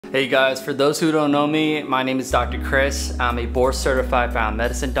Hey guys, for those who don't know me, my name is Dr. Chris. I'm a board certified family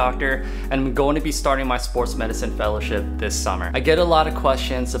medicine doctor and I'm going to be starting my sports medicine fellowship this summer. I get a lot of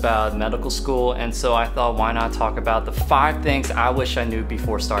questions about medical school, and so I thought why not talk about the 5 things I wish I knew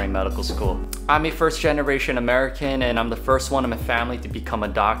before starting medical school. I'm a first generation American and I'm the first one in my family to become a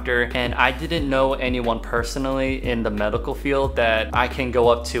doctor, and I didn't know anyone personally in the medical field that I can go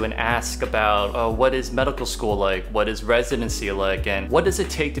up to and ask about what is medical school like, what is residency like, and what does it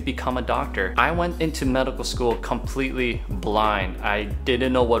take to become a doctor. I went into medical school completely blind. I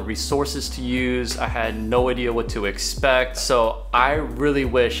didn't know what resources to use. I had no idea what to expect. So I really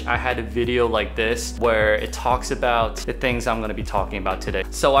wish I had a video like this where it talks about the things I'm going to be talking about today.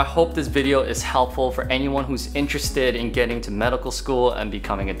 So I hope this video is helpful for anyone who's interested in getting to medical school and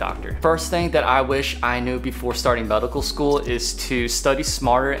becoming a doctor. First thing that I wish I knew before starting medical school is to study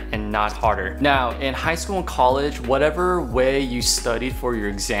smarter and not harder. Now, in high school and college, whatever way you studied for your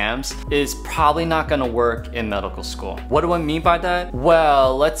exams is probably not gonna work in medical school. What do I mean by that?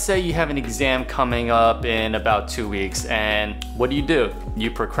 Well, let's say you have an exam coming up in about 2 weeks, and what do? You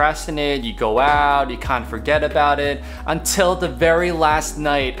procrastinate, you go out, you kind of forget about it until the very last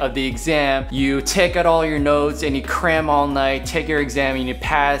night of the exam. You take out all your notes and you cram all night, take your exam and you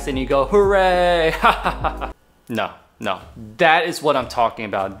pass and you go, hooray! No, that is what I'm talking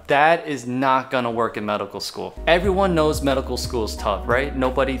about. That is not gonna work in medical school. Everyone knows medical school is tough, right?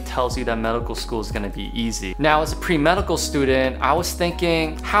 Nobody tells you that medical school is gonna be easy. Now, as a pre-medical student, I was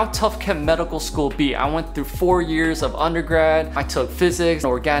thinking, how tough can medical school be? I went through 4 years of undergrad. I took physics,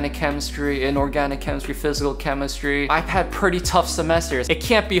 organic chemistry, inorganic chemistry, physical chemistry. I've had pretty tough semesters. It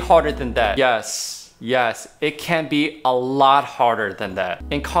can't be harder than that. Yes, it can be a lot harder than that.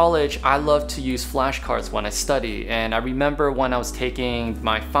 In college, I love to use flashcards when I study, and I remember when I was taking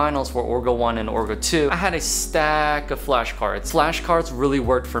my finals for Orgo 1 and Orgo 2, I had a stack of flashcards. Flashcards really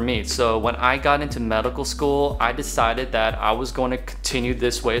worked for me, so when I got into medical school, I decided that I was going to continue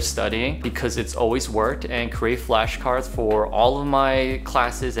this way of studying because it's always worked, and create flashcards for all of my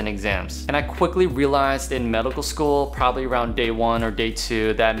classes and exams. And I quickly realized in medical school, probably around day 1 or day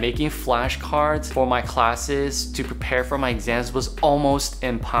 2, that making flashcards for my classes to prepare for my exams was almost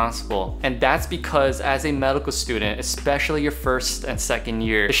impossible. And that's because as a medical student, especially your first and second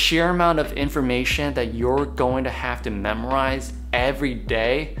year, the sheer amount of information that you're going to have to memorize every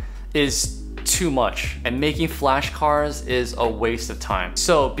day is too much, and making flashcards is a waste of time.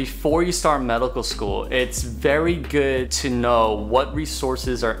 So before you start medical school, it's very good to know what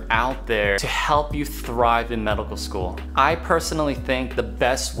resources are out there to help you thrive in medical school. I personally think the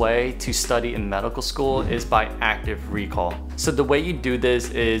best way to study in medical school is by active recall. So the way you do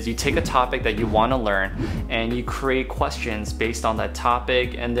this is you take a topic that you want to learn and you create questions based on that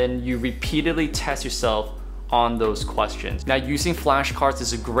topic, and then you repeatedly test yourself on those questions. Now, using flashcards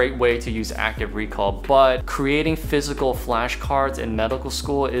is a great way to use active recall, but creating physical flashcards in medical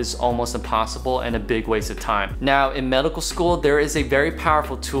school is almost impossible and a big waste of time. Now, in medical school, there is a very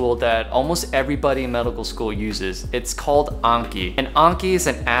powerful tool that almost everybody in medical school uses. It's called Anki. And Anki is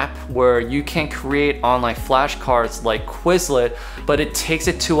an app where you can create online flashcards like Quizlet, but it takes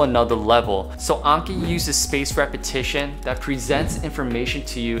it to another level. So Anki uses spaced repetition that presents information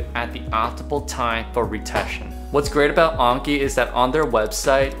to you at the optimal time for retention. What's great about Anki is that on their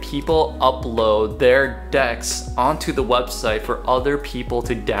website, people upload their decks onto the website for other people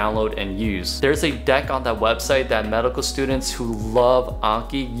to download and use. There's a deck on that website that medical students who love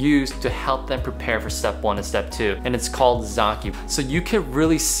Anki use to help them prepare for step 1 and step 2, and it's called Zanki. So you can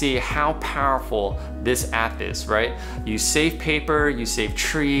really see how powerful this app is, right? You save paper, you save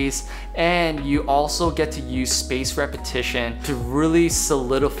trees, and you also get to use spaced repetition to really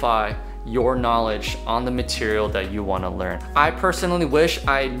solidify your knowledge on the material that you want to learn. I personally wish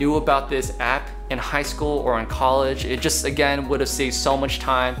I knew about this app in high school or in college. It just, again, would have saved so much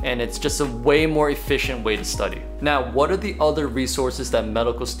time, and it's just a way more efficient way to study. Now, what are the other resources that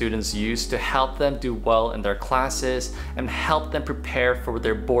medical students use to help them do well in their classes and help them prepare for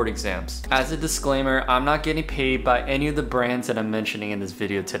their board exams? As a disclaimer, I'm not getting paid by any of the brands that I'm mentioning in this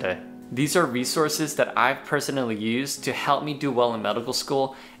video today. These are resources that I've personally used to help me do well in medical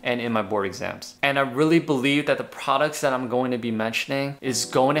school and in my board exams. And I really believe that the products that I'm going to be mentioning is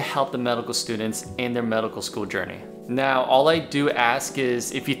going to help the medical students in their medical school journey. Now, all I do ask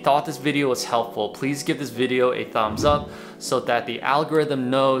is if you thought this video was helpful, please give this video a thumbs up so that the algorithm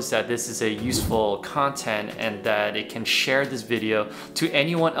knows that this is a useful content and that it can share this video to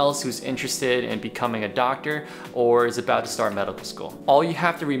anyone else who's interested in becoming a doctor or is about to start medical school. All you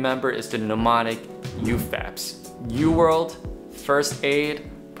have to remember is the mnemonic UFAPs: UWorld, First Aid,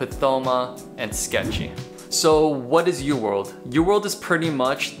 Pathoma, and Sketchy. So what is UWorld? UWorld is pretty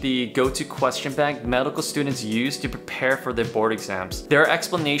much the go-to question bank medical students use to prepare for their board exams. There are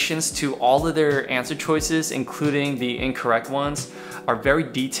explanations to all of their answer choices, including the incorrect ones, are very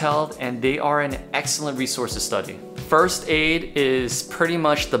detailed, and they are an excellent resource to study. First Aid is pretty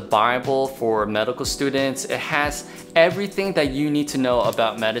much the Bible for medical students. It has everything that you need to know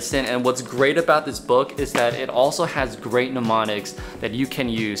about medicine, and what's great about this book is that it also has great mnemonics that you can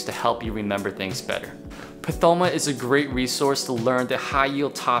use to help you remember things better. Pathoma is a great resource to learn the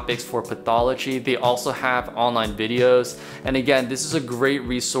high-yield topics for pathology. They also have online videos. And again, this is a great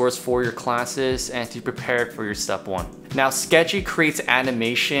resource for your classes and to prepare for your step 1. Now, Sketchy creates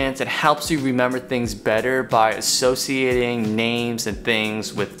animations and helps you remember things better by associating names and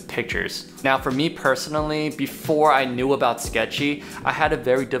things with pictures. Now, for me personally, before I knew about Sketchy, I had a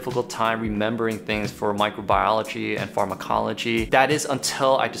very difficult time remembering things for microbiology and pharmacology. That is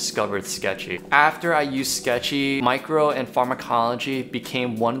until I discovered Sketchy. After I used Sketchy, micro and pharmacology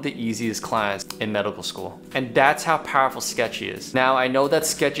became one of the easiest classes in medical school. And that's how powerful Sketchy is. Now, I know that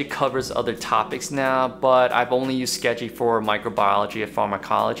Sketchy covers other topics now, but I've only used Sketchy for microbiology and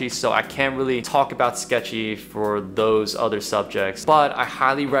pharmacology, so I can't really talk about Sketchy for those other subjects, but I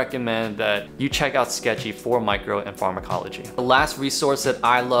highly recommend that you check out Sketchy for micro and pharmacology. The last resource that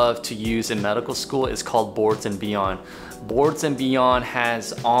I love to use in medical school is called Boards and Beyond. Boards and Beyond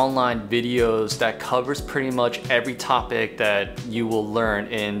has online videos that covers pretty much every topic that you will learn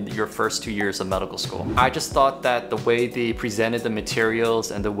in your first 2 years of medical school. I just thought that the way they presented the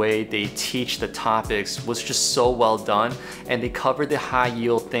materials and the way they teach the topics was just so well done, and they covered the high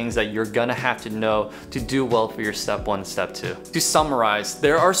yield things that you're gonna have to know to do well for your step 1 and step 2. To summarize,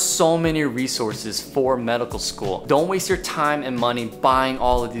 there are so many resources for medical school. Don't waste your time and money buying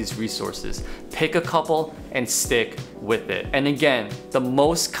all of these resources. Pick a couple and stick with it. And again, the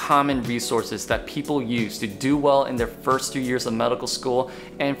most common resources that people use to do well in their first 2 years of medical school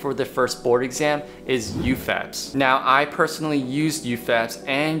and for their first board exam is UFABs. Now, I personally used UFABs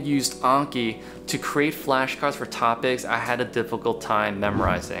and used Anki to create flashcards for topics I had a difficult time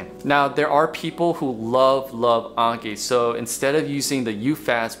memorizing. Now, there are people who love Anki, so instead of using the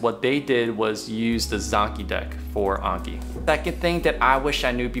UFABs, what they did was use the Zanki deck for Anki. Second thing that I wish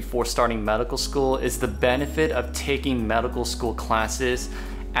I knew before starting medical school is the benefit of taking medical school classes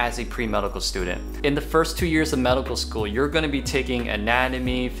as a pre-medical student. In the first 2 years of medical school, you're going to be taking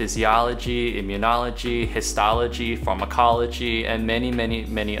anatomy, physiology, immunology, histology, pharmacology, and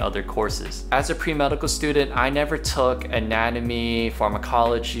many other courses. As a pre-medical student, I never took anatomy,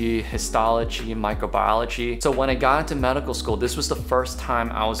 pharmacology, histology, microbiology. So when I got into medical school, this was the first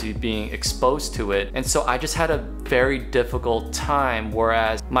time I was being exposed to it. And so I just had a very difficult time,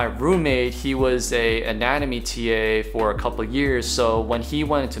 whereas my roommate, he was an anatomy TA for a couple of years. So when he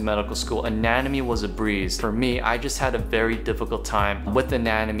went into medical school, anatomy was a breeze. For me, I just had a very difficult time with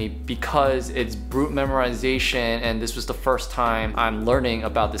anatomy because it's brute memorization, and this was the first time I'm learning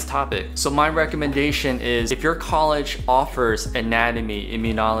about this topic. So my recommendation is, if your college offers anatomy,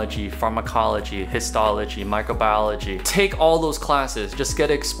 immunology, pharmacology, histology, microbiology, take all those classes, just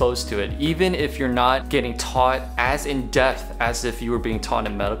get exposed to it. Even if you're not getting taught as in depth as if you were being taught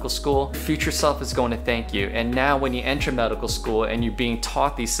in medical school, your future self is going to thank you. And now when you enter medical school and you're being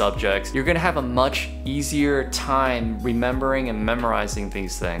taught these subjects, you're gonna have a much easier time remembering and memorizing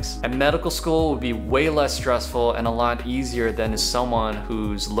these things. And medical school would be way less stressful and a lot easier than someone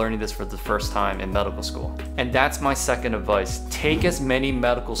who's learning this for the first time in medical school. And that's my second advice. Take as many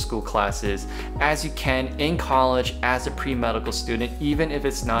medical school classes as you can in college as a pre-medical student, even if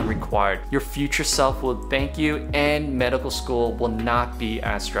it's not required. Your future self will thank you, and medical school will not be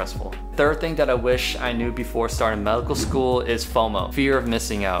as stressful. Third thing that I wish I knew before starting medical school is FOMO, fear of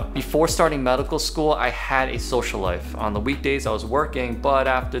missing out. Before starting medical school, I had a social life. On the weekdays I was working, but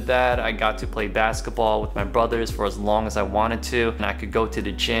after that I got to play basketball with my brothers for as long as I wanted to, and I could go to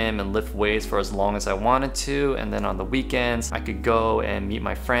the gym and lift weights for as long as I wanted to, and then on the weekends I could go and meet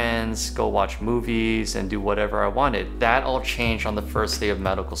my friends, go watch movies, and do whatever I wanted. That all changed on the first day of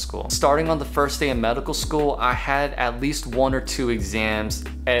medical school. Starting on the first day of medical school, I had at least 1 or 2 exams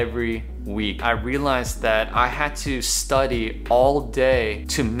every week. I realized that I had to study all day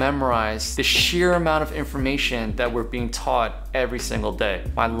to memorize the sheer amount of information that we're being taught every single day.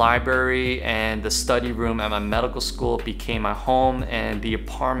 My library and the study room at my medical school became my home, and the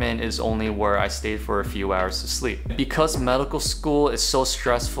apartment is only where I stayed for a few hours to sleep. Because medical school is so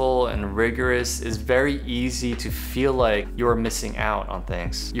stressful and rigorous, it's very easy to feel like you're missing out on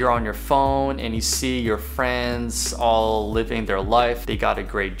things. You're on your phone and you see your friends all living their life. They got a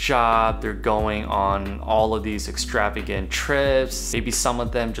great job, job, they're going on all of these extravagant trips. Maybe some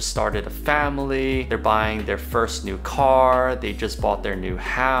of them just started a family, they're buying their first new car, they just bought their new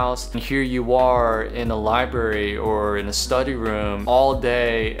house. And here you are in a library or in a study room all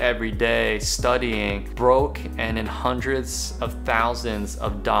day, every day, studying, broke and in hundreds of thousands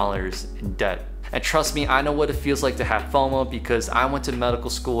of dollars in debt. And trust me, I know what it feels like to have FOMO because I went to medical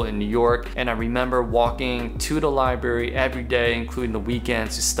school in New York, and I remember walking to the library every day, including the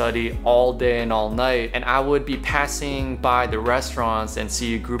weekends, to study all day and all night. And I would be passing by the restaurants and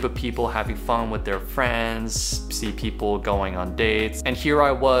see a group of people having fun with their friends, see people going on dates. And here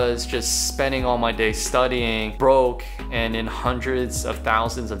I was just spending all my day studying, broke and in hundreds of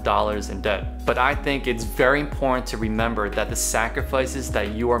thousands of dollars in debt. But I think it's very important to remember that the sacrifices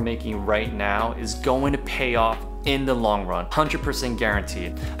that you are making right now is going to pay off in the long run, 100%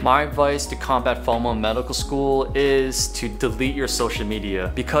 guaranteed. My advice to combat FOMO in medical school is to delete your social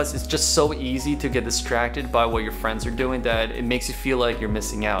media, because it's just so easy to get distracted by what your friends are doing that it makes you feel like you're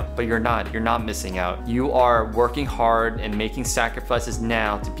missing out. But you're not missing out. You are working hard and making sacrifices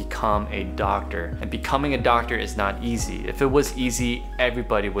now to become a doctor. And becoming a doctor is not easy. If it was easy,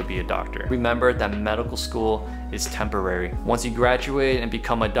 everybody would be a doctor. Remember that medical school is temporary. Once you graduate and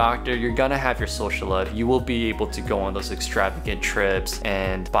become a doctor, you're gonna have your social life. You will be able to go on those extravagant trips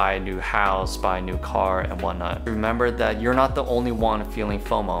and buy a new house, buy a new car and whatnot. Remember that you're not the only one feeling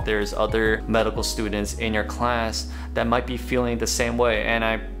FOMO. There's other medical students in your class that might be feeling the same way, and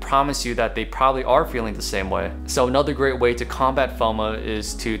I promise you that they probably are feeling the same way. So another great way to combat FOMO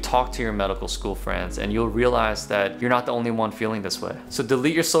is to talk to your medical school friends, and you'll realize that you're not the only one feeling this way. So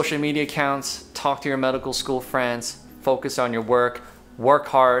delete your social media accounts, talk to your medical school friends, focus on your work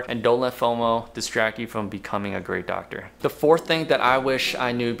hard, and don't let FOMO distract you from becoming a great doctor. The fourth thing that I wish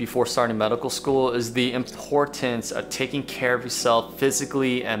I knew before starting medical school is the importance of taking care of yourself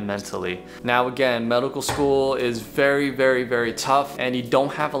physically and mentally. Now again, medical school is very tough, and you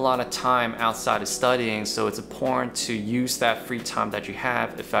don't have a lot of time outside of studying, so it's important to use that free time that you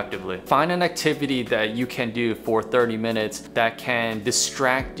have effectively. Find an activity that you can do for 30 minutes that can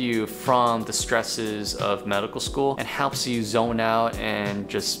distract you from the stresses of medical school and helps you zone out and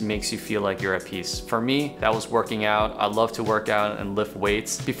just makes you feel like you're at peace. For me, that was working out. I love to work out and lift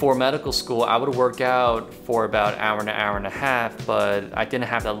weights. Before medical school, I would work out for about an hour and a half, but I didn't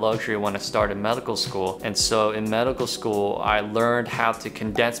have that luxury when I started medical school. And so in medical school, I learned how to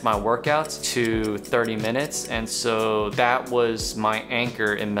condense my workouts to 30 minutes. And so that was my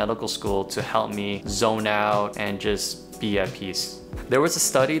anchor in medical school to help me zone out and just be at peace. There was a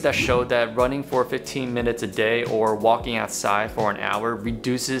study that showed that running for 15 minutes a day or walking outside for an hour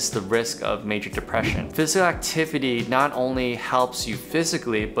reduces the risk of major depression. Physical activity not only helps you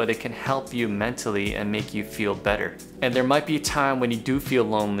physically, but it can help you mentally and make you feel better. And there might be a time when you do feel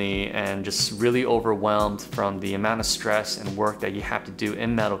lonely and just really overwhelmed from the amount of stress and work that you have to do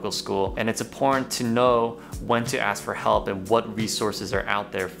in medical school. And it's important to know when to ask for help and what resources are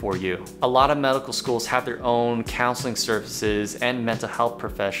out there for you. A lot of medical schools have their own counseling services and mental health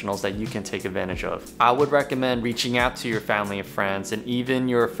professionals that you can take advantage of. I would recommend reaching out to your family and friends and even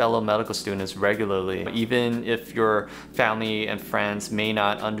your fellow medical students regularly. Even if your family and friends may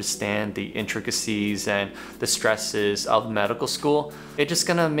not understand the intricacies and the stresses of medical school, it's just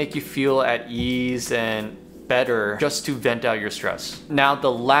gonna make you feel at ease and better just to vent out your stress. Now,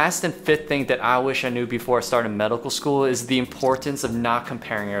 the last and fifth thing that I wish I knew before I started medical school is the importance of not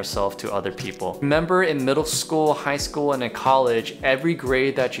comparing yourself to other people. Remember, in middle school, high school, and in college, every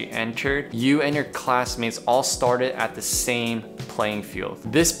grade that you entered, you and your classmates all started at the same playing field.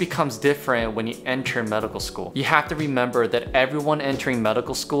 This becomes different when you enter medical school. You have to remember that everyone entering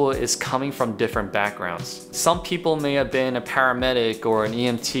medical school is coming from different backgrounds. Some people may have been a paramedic or an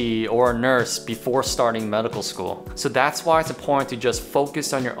EMT or a nurse before starting medical school. So that's why it's important to just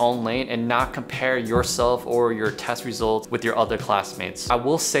focus on your own lane and not compare yourself or your test results with your other classmates. I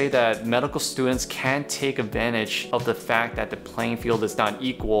will say that medical students can take advantage of the fact that the playing field is not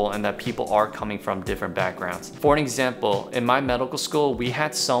equal and that people are coming from different backgrounds. For an example, in my medical school, we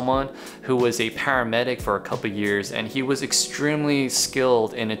had someone who was a paramedic for a couple years, and he was extremely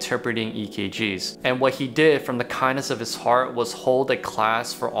skilled in interpreting EKGs. And what he did from the kindness of his heart was hold a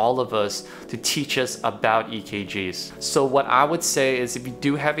class for all of us to teach us about EKGs. So what I would say is, if you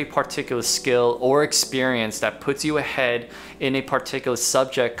do have a particular skill or experience that puts you ahead in a particular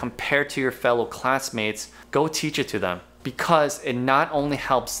subject compared to your fellow classmates, go teach it to them. because it not only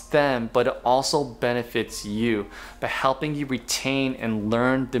helps them, but it also benefits you by helping you retain and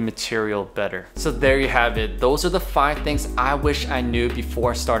learn the material better. So there you have it. Those are the 5 things I wish I knew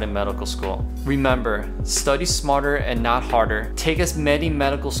before starting medical school. Remember, study smarter and not harder. Take as many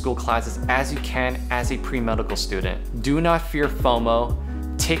medical school classes as you can as a pre-medical student. Do not fear FOMO.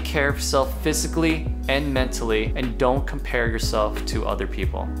 Take care of yourself physically and mentally, and don't compare yourself to other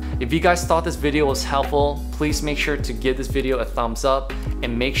people. If you guys thought this video was helpful, please make sure to give this video a thumbs up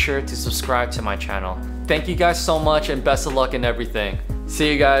and make sure to subscribe to my channel. Thank you guys so much and best of luck in everything.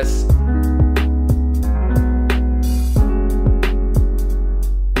 See you guys.